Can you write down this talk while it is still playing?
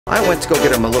I went to go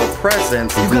get him a little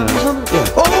present. You got me something? Yeah.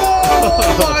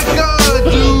 Oh my god,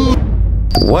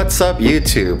 dude! What's up,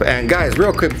 YouTube? And guys,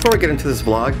 real quick, before we get into this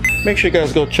vlog, make sure you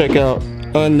guys go check out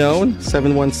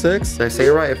Unknown716. Did I say it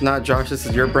right? If not, Josh, this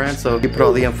is your brand, so you put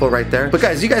all the info right there. But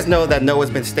guys, you guys know that Noah's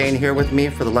been staying here with me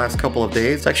for the last couple of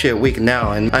days. It's actually a week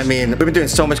now, and I mean, we've been doing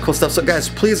so much cool stuff. So guys,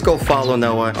 please go follow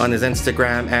Noah on his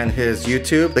Instagram and his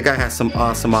YouTube. The guy has some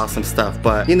awesome stuff.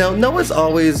 But you know, Noah's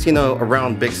always, you know,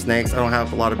 around big snakes. I don't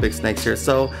have a lot of big snakes here,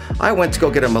 so I went to go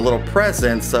get him a little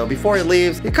present. So before he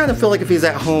leaves, you kind of feel like if he's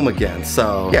at home again.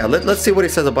 So yeah, let's see what he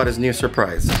says about his new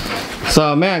surprise.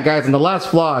 So man, guys, in the last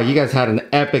vlog, you guys had an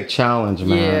epic challenge,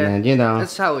 man. Yeah, and you know,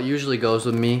 that's how it usually goes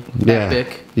with me. yeah,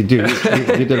 Epic. You do.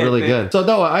 You did really good. So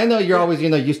Noah, I know you're always, you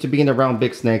know, used to being around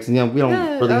big snakes, and you know we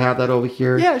don't really have that over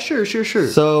here. Yeah, sure.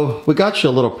 So we got you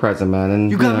a little present, man.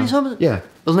 And you got me something? Yeah.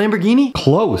 A Lamborghini?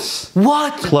 Close.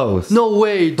 What? Close. No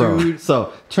way, dude. Bro.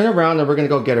 So turn around and we're gonna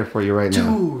go get it for you right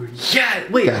now. Dude, yeah.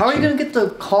 Wait, how are you gonna get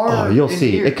the car? Oh, you'll in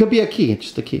see. Here? It could be a key,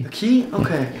 just a key. A key?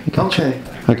 Okay. Okay.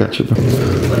 I got you, bro.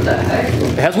 What the heck?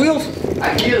 It has wheels?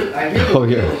 I hear Oh,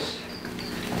 the yeah. wheels.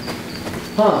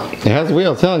 Huh. It has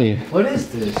wheels, telling you. What is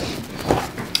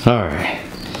this? All right.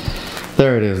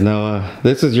 There it is, Noah.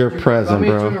 This is your present, want me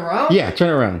to bro. turn around? Yeah, turn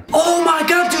around. Oh my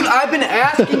god, dude, I've been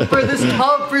asking for this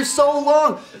tub for so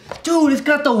long. Dude, it's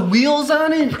got the wheels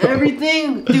on it and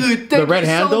everything. Dude, thank The red you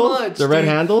handles? so much. The red dude.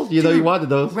 handles? You know you wanted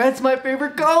those. Red's my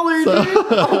favorite color, dude.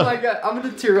 Oh my god, I'm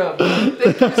gonna tear up. Dude.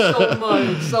 Thank you so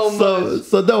much, so much.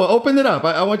 So Noah, open it up.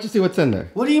 I want you to see what's in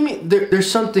there. What do you mean? There's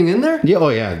something in there? Yeah, oh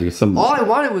yeah, dude. Some. All I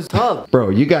wanted was tub. Bro,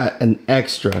 you got an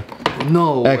extra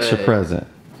Way. present.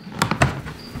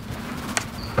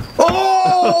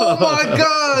 Oh my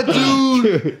god,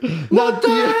 dude! What What the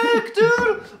heck,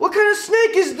 dude? What kind of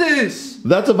snake is this?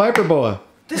 That's a viper boa.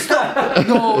 This stuff.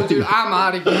 No, dude, I'm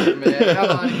out of here, man. I'm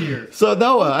out of here. So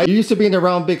Noah, you used to being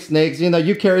around big snakes. You know,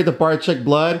 you carry the Barczyk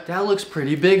blood. That looks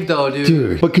pretty big though, dude.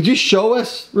 Dude, but could you show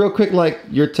us real quick, like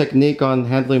your technique on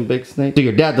handling big snakes? So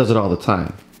your dad does it all the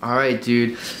time. All right,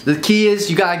 dude. The key is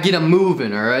you gotta get them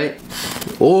moving, all right?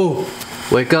 Oh,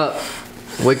 wake up,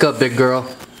 big girl.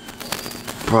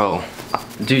 Bro,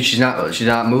 dude, she's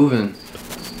not moving.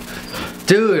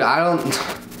 Dude, I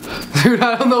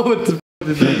don't know what to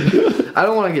do. I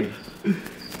don't want to get.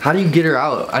 How do you get her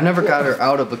out? I never got her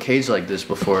out of a cage like this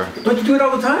before. Don't you do it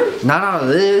all the time? Not out of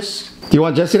this. Do you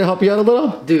want Jesse to help you out a little?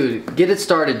 Dude, get it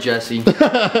started, Jesse. Get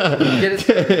it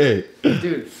started.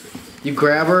 Dude, you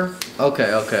grab her.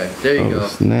 Okay. There you go.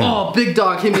 Snap. Oh, big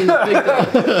dog hit me in the big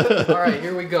dog. All right,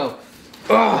 here we go.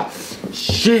 Oh,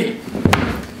 shit.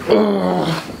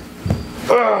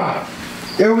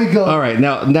 There we go. All right,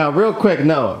 now, real quick,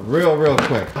 Noah, real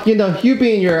quick. You know, you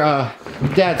being your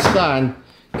dad's son,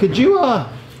 could you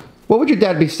what would your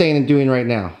dad be saying and doing right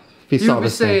now if he saw You'd be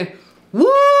this thing? saying,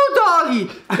 "Woo, doggy!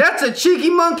 That's a cheeky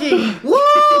monkey! Woo,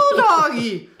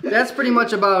 doggy!" That's pretty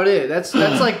much about it. That's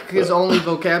like his only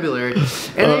vocabulary. And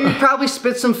then you'd probably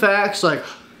spit some facts like,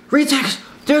 "Retics,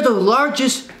 they're the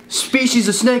largest species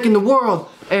of snake in the world,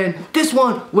 and this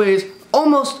one weighs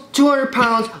almost 200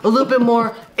 pounds, a little bit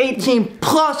more, 18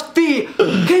 plus feet.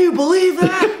 Can you believe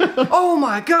that? Oh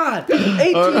my god,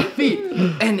 18 feet.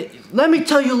 And let me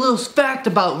tell you a little fact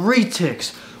about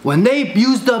retics. When they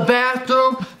use the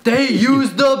bathroom, they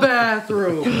use the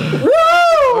bathroom. Woo!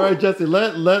 All right, Jesse,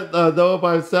 let Noah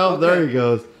by himself. Okay. There he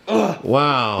goes.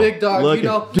 Wow. Big dog, Look you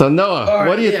know. So Noah, All right,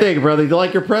 what do you yeah. think, brother? Do you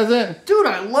like your present? Dude,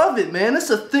 I love it, man. This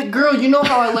is a thick girl. You know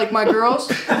how I like my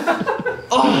girls.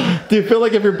 Oh. Do you feel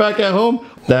like if you're back at home?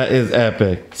 That is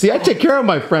epic. See, I take care of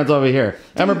my friends over here.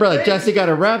 And my brother Jesse got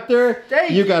a raptor.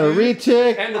 You got a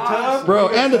retic. And the tub? Bro,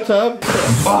 and the tub.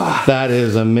 That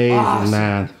is amazing,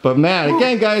 man. But man,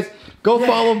 again, guys, go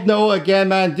follow Noah again,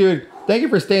 man. Dude, thank you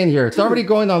for staying here. It's already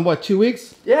going on, what, 2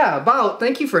 weeks? Yeah, about.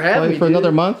 Thank you for having me, For dude.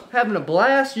 another month? Having a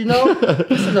blast, you know?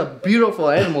 This is a beautiful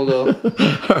animal, though. All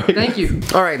right. Thank you.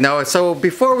 All right, Noah, so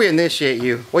before we initiate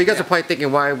you, well, you guys are probably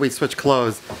thinking why we switched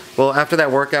clothes. Well, after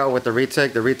that workout with the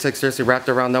retic seriously wrapped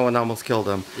around Noah and almost killed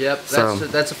him. Yep, So-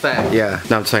 that's a fact. Yeah,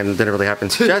 no, I'm saying it didn't really happen.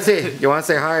 Jesse, you want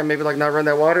to say hi and maybe like not run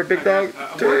that water, big dog?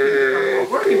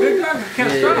 Working, big dog. I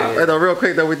can't stop. Wait, no, real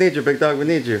quick though, we need you, big dog, we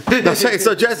need you. No,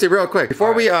 so Jesse, real quick,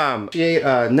 before we initiate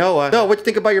Noah, what you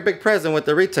think about your big present with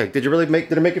the retic? Did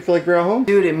it make you feel like you're at home?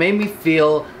 Dude, it made me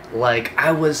feel like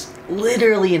I was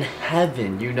literally in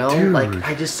heaven, you know? Dude. Like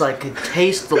I just like could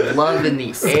taste the love in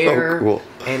the air. cool.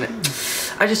 And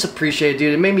I just appreciate it,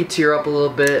 dude. It made me tear up a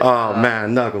little bit. Oh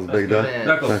man, Knuckles, big dog. man.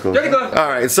 Knuckles. Dirty glove. All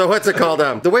right, so what's it called?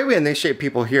 The way we initiate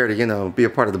people here to, you know, be a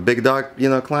part of the Big Dog, you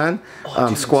know, clan,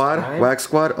 dude, squad, this time? WAG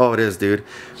squad. Oh, it is, dude.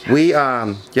 We, you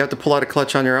have to pull out a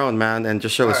clutch on your own, man, and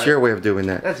just show us Alright. your way of doing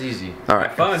that. That's easy. All right,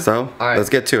 Have fun. so Alright, let's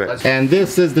get to it. let's- And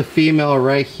this is the female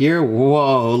right here.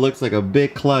 Whoa, looks like a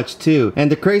big clutch too.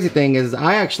 And the crazy thing is,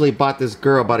 I actually bought this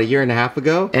girl about 1.5 years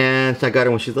ago, and I got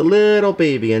her when she's a little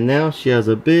baby, and now she has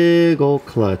a big old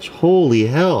clutch. Holy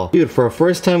hell, dude! For a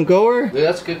first-time goer, Dude,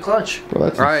 that's a good clutch. bro,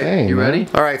 that's All right, insane. you man. ready?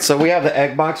 All right, so we have the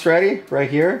egg box ready right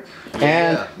here.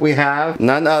 And Yeah. we have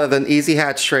none other than Easy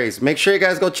Hatch trays. Make sure you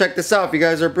guys go check this out if you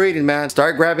guys are breeding, man.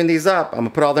 Start grabbing these up. I'm gonna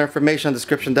put all their information in the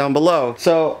description down below.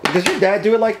 So, does your dad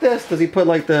do it like this? Does he put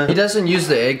like He the... doesn't use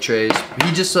the egg trays.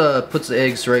 He just puts the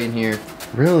eggs right in here.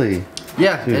 Really?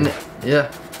 Yeah, Dude. and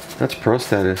yeah, That's pro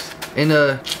status. and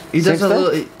he Same does a stuff?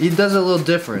 little. He does it a little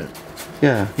different.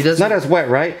 Yeah. He doesn't- Not as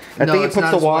wet, right? I No, think he it's puts not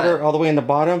the as water wet. all the way in the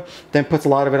bottom, then puts a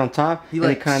lot of it on top. He and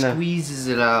like kind of... squeezes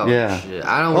it out. Yeah. Shit.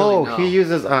 I don't Oh, really know. he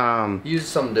uses He uses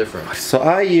something different. So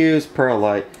I use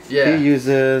Perlite. Yeah. He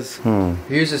uses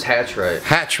He uses hatch right.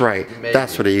 Hatch right. Maybe.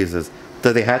 That's what he uses.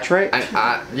 Do they hatch right?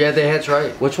 Yeah, they hatch right.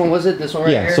 Which one was it? This one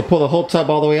right Yeah, here? so pull the whole tub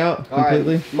all the way out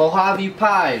completely. Alright, Mojave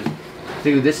Pied.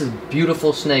 Dude, this is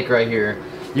beautiful snake right here.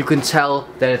 You can tell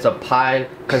that it's a pied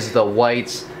because of the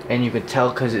whites, and you can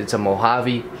tell because it's a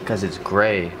Mojave because it's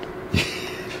gray.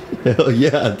 Hell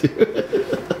yeah,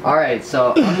 dude. Alright,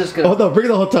 so I'm just gonna Oh no, bring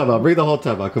the whole tub out. Bring the whole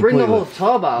tub out bring completely. the whole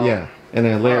tub out. Yeah, and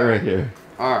then lay it right Alright. here.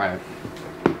 Alright.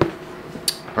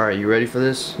 Alright, you ready for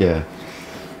this? Yeah.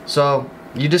 So,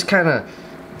 you just kind of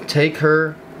take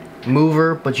her, move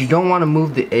her, but you don't want to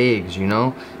move the eggs, you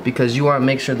know? Because you want to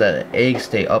make sure that the eggs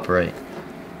stay upright.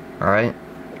 Alright?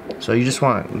 So you just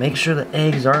want to make sure the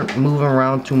eggs aren't moving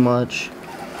around too much.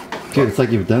 Dude, it's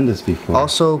like you've done this before.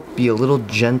 Also, be a little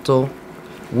gentle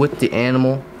with the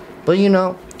animal. But you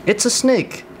know, it's a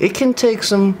snake. It can take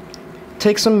some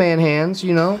man hands,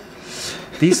 you know?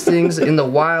 These things in the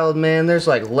wild, man, there's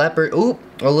like leopard, oop,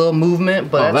 a little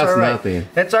movement, but Oh, that's alright. nothing.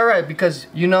 That's alright because,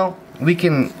 you know, we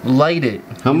can light it.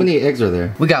 How many eggs are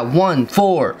there? We got 1,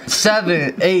 4,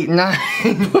 7, 8, 9.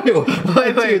 One,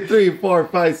 two, 3, 4,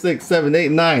 5, 6, 7,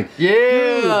 8, 9. Yeah,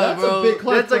 Dude, that's bro. a big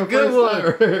clutch That's a for a good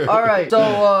first one. timer. All right.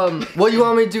 So, what you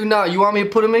want me to do now? You want me to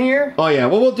put them in here? Oh yeah,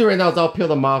 what we'll do right now is I'll peel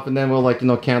them off and then we'll like, you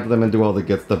know, count them and do all the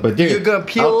good stuff. But dude, You're gonna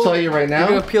peel. I'll tell you right now.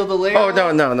 You're gonna peel the layer. Oh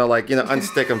no, like, you know,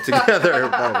 unstick them together.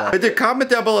 But dude,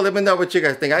 comment down below, let me know what you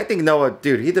guys think. I think Noah,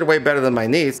 dude, he did way better than my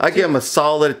niece. I give him a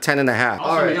solid 10 and a half.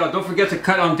 Also, Alright. yo, don't forget to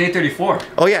cut on day 34.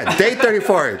 Oh yeah, day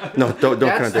 34. No, don't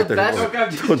That's count the day best- 34. Okay,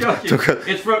 I'm just Don't- joking. don't cut.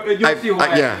 It's from, you'll see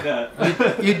why.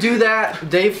 yeah. You do that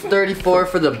day 34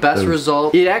 for the best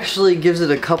result. It actually gives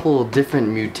it a couple of different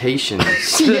mutations.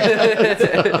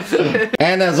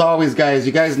 And as always, guys,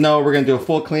 you guys know we're gonna do a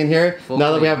full clean here. Full now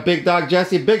that we clean. have Big Dog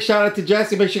Jesse, big shout out to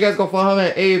Jesse. Make sure you guys go follow him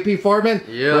at AAP Foreman.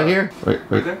 Yeah. Right here. Right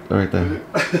there? Right there.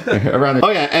 Right here, around there.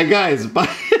 Oh yeah, and guys, by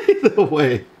the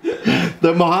way,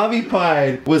 the Mojave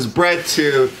Pied was bred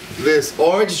to this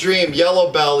Orange Dream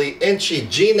Yellow Belly Inchy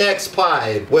G-Nex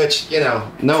Pied, which, you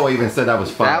know, Noah even said that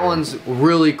was fire. That one's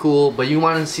really cool, but you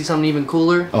want to see something even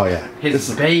cooler? Oh yeah. His This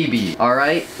is- baby. All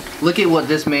right. Look at what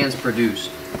this man's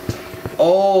produced.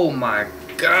 Oh my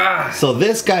God. So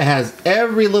this guy has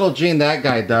every little gene that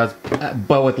guy does,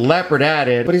 but with leopard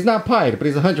added. But he's not pied, but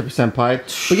he's 100% pied.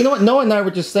 But you know what? Noah and I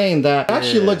were just saying that it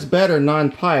actually Yeah. looks better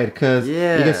non-pied because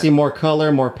Yeah. you can see more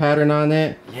color, more pattern on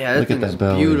it. Yeah, that Look thing at that is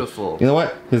belly. beautiful. You know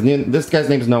what? This guy's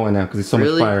name's Noah now because he's so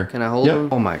Really? much fire. Can I hold Yep. him?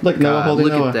 Oh my Look, God. Noah holding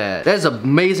Look Noah. at that. That is an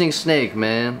amazing snake,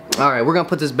 man. All right, we're going to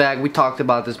put this back. We talked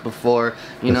about this before.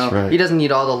 You That's know, right. he doesn't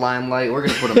need all the limelight. We're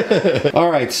going to put him back. All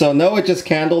right, so Noah just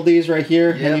candled these right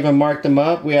here Yep. and even marked them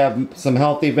up. We have some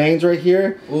healthy veins right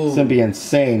here. Ooh. It's gonna be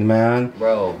insane, man.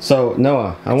 Bro, So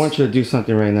Noah, I want you to do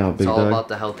something right now, Big it's all Dog. about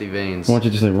the healthy veins. I want you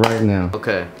to do something right now.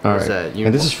 Okay, All what's right. that? You,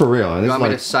 And this is for real. And you this want is me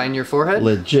like to sign your forehead?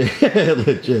 legit,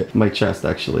 legit. My chest,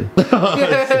 actually.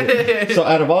 So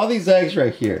out of all these eggs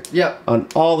right here, Yep. on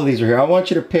all of these right here, I want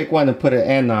you to pick one and put an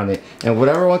N on it. And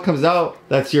whatever one comes out,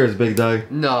 that's yours, Big Dog.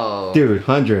 No. Dude,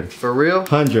 100. For real?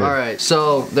 100. All right,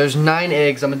 so there's 9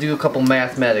 eggs. I'm gonna do a couple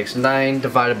mathematics. 9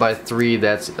 divided by 3,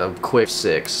 that's a quick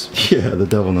 6. Yeah, the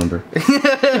devil number.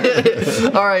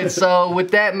 All right, so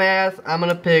with that math, I'm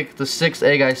gonna pick the 6th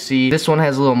egg I see. This one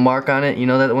has a little mark on it. You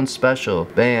know that one's special.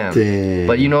 Bam. Dang.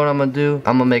 But you know what I'm gonna do?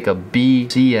 I'm gonna make a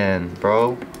BCN,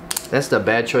 bro. That's the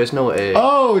bad choice, no egg.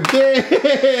 Oh,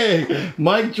 dang!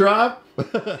 Mic drop.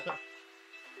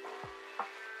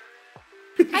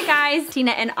 Hi guys,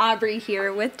 Tina and Aubrey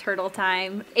here with Turtle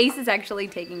Time. Ace is actually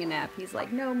taking a nap. He's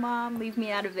like, no mom, leave me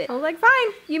out of it. I was like, fine,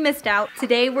 you missed out.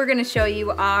 Today we're gonna show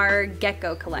you our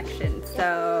gecko collection.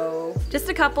 So, just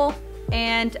a couple,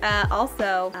 and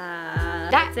also,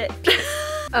 that's it.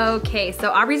 Okay,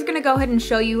 so Aubrey's gonna go ahead and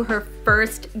show you her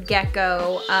first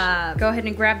gecko. Go ahead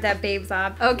and grab that, babes.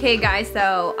 Okay guys,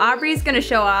 so Aubrey's gonna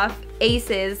show off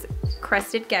Ace's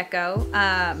crested gecko.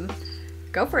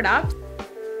 Go for it, Obs.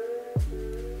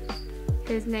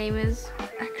 His name is...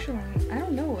 Actually, I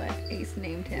don't know what Ace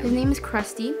named him. His name is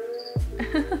Krusty.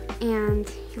 And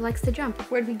he likes to jump.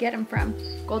 Where'd we get him from?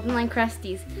 Golden Line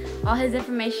Krusties. All his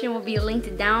information will be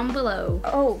linked down below.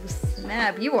 Oh,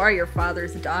 snap. You are your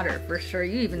father's daughter, for sure.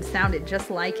 You even sounded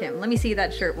just like him. Let me see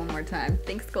that shirt one more time.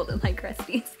 Thanks, Golden Line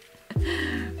Krusties.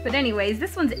 But anyways,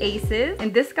 this one's Ace's.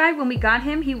 And this guy, when we got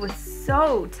him, he was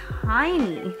so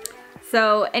tiny.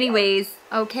 So anyways,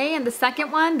 okay, and the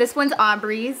second one, this one's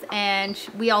Aubrey's, and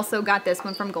we also got this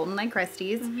one from Golden Line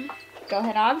Krusties. Go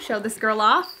ahead, Aub, show this girl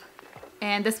off.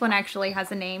 And this one actually has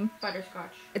a name.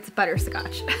 Butterscotch. It's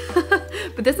Butterscotch.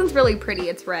 But this one's really pretty,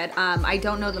 it's red. I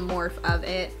don't know the morph of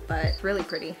it, but it's really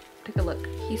pretty. Take a look.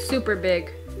 He's super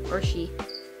big, or she.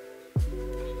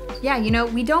 Yeah, you know,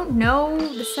 we don't know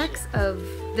the sex of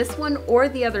this one or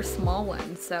the other small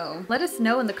one, so let us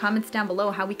know in the comments down below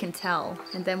how we can tell,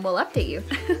 and then we'll update you.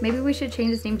 Maybe we should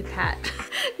change his name to Pat.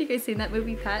 You guys seen that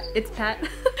movie, Pat? It's Pat.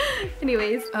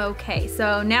 Anyways, okay,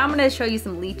 so now I'm gonna show you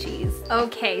some leechies.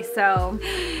 Okay, so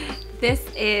this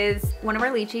is one of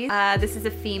our leechies. This is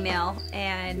a female,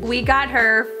 and we got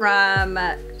her from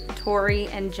Tori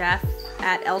and Jeff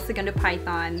at El Segundo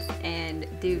Pythons, and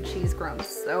dude, she's grown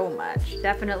so much.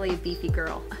 Definitely a beefy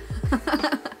girl.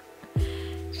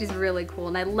 She's really cool,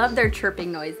 and I love their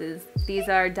chirping noises. These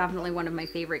are definitely one of my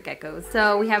favorite geckos.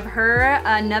 So we have her,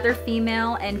 another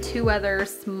female, and two other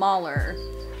smaller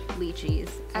leechies.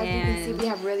 As you can see, we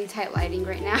have really tight lighting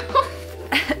right now.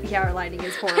 Yeah, our lighting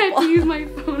is I had horrible. to use my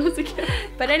phone as a camera.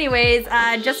 But anyways,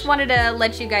 just wanted to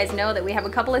let you guys know that we have a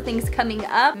couple of things coming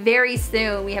up very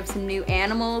soon. We have some new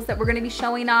animals that we're gonna be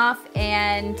showing off,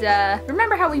 and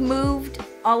remember how we moved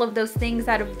all of those things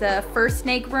out of the first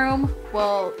snake room?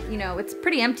 Well, you know, it's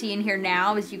pretty empty in here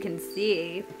now, as you can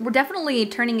see. We're definitely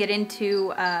turning it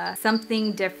into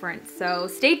something different, so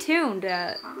stay tuned.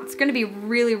 It's gonna be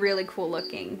really, really cool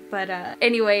looking. But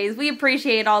anyways, we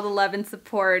appreciate all the love and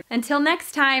support. Until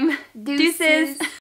next time, deuces.